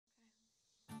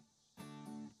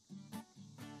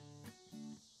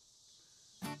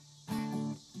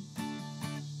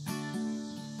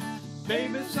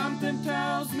Baby, something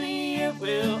tells me it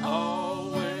will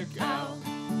all work out.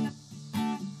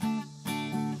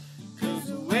 'Cause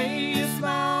the way you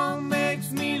smile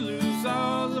makes me lose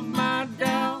all of my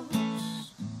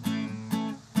doubts.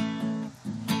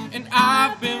 And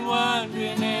I've been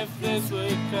wondering if this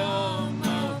would come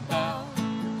about.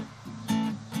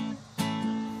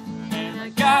 And I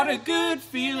got a good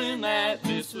feeling that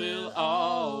this will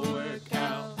all work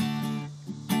out.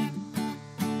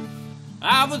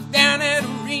 I was down at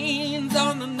Arene's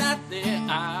on the night that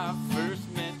I first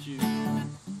met you.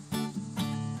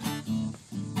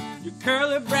 Your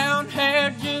curly brown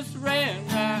hair just ran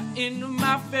right into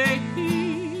my face.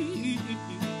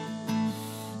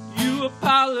 You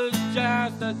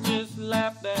apologized, I just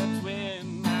laughed, that's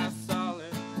when I saw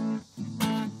it.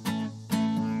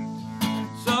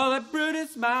 Saw that pretty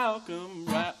smile come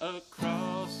right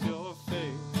across your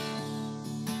face.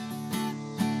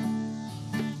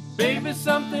 Baby,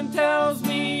 something tells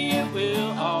me it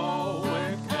will all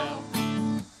work out.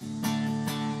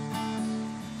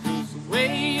 'Cause the way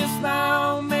you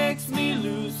smile makes me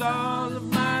lose all of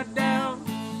my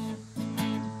doubts.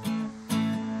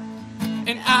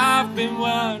 And I've been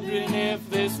wondering if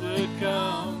this would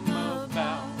come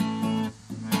about.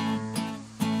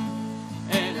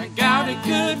 And I got a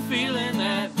good feeling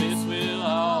that this will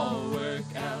all work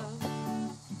out.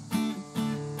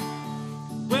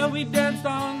 Well, we danced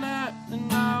all night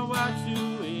and I watched you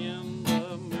in the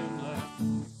moonlight.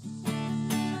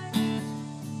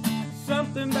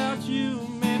 Something about you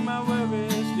made my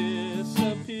worries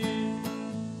disappear.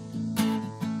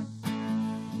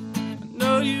 I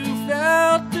know you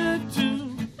felt it too,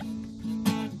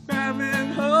 grabbing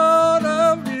hold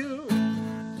of you.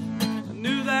 I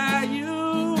knew that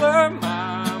you were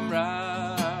mine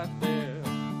right there.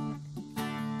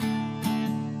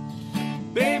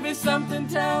 Baby, something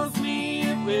tells me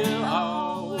it will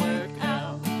all work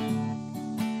out.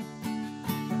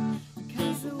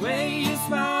 'Cause the way you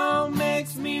smile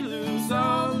makes me lose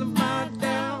all of my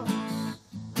doubts.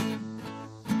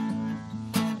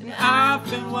 And I've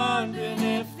been wondering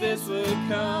if this would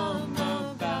come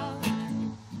about.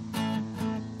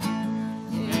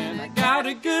 And I got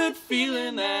a good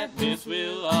feeling that this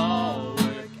will all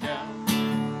work out.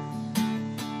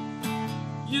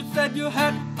 You said you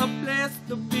had a place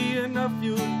to be in a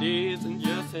few days and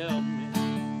just help me.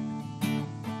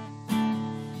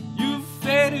 You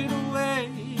faded away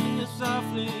as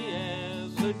softly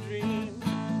as a dream.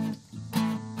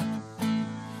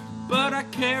 But I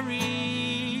carry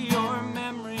your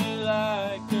memory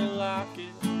like a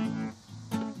locket.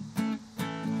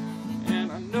 And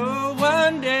I know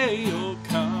one day you'll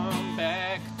come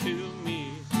back to me.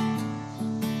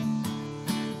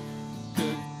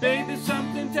 'Cause baby,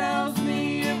 something tells me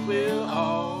it will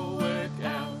all work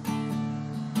out.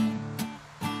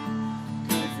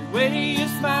 'Cause the way you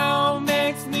smile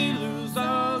makes me lose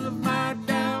all of my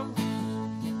doubts.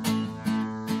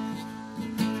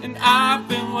 And I've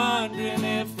been wondering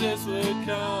if this would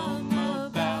come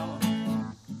about.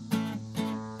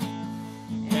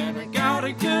 And I got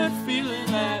a good feeling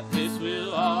that this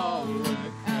will all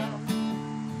work out.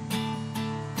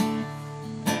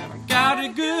 And I got a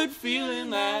good feeling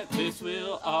that this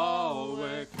will all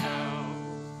work out.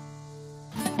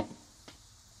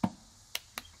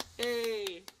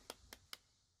 Hey.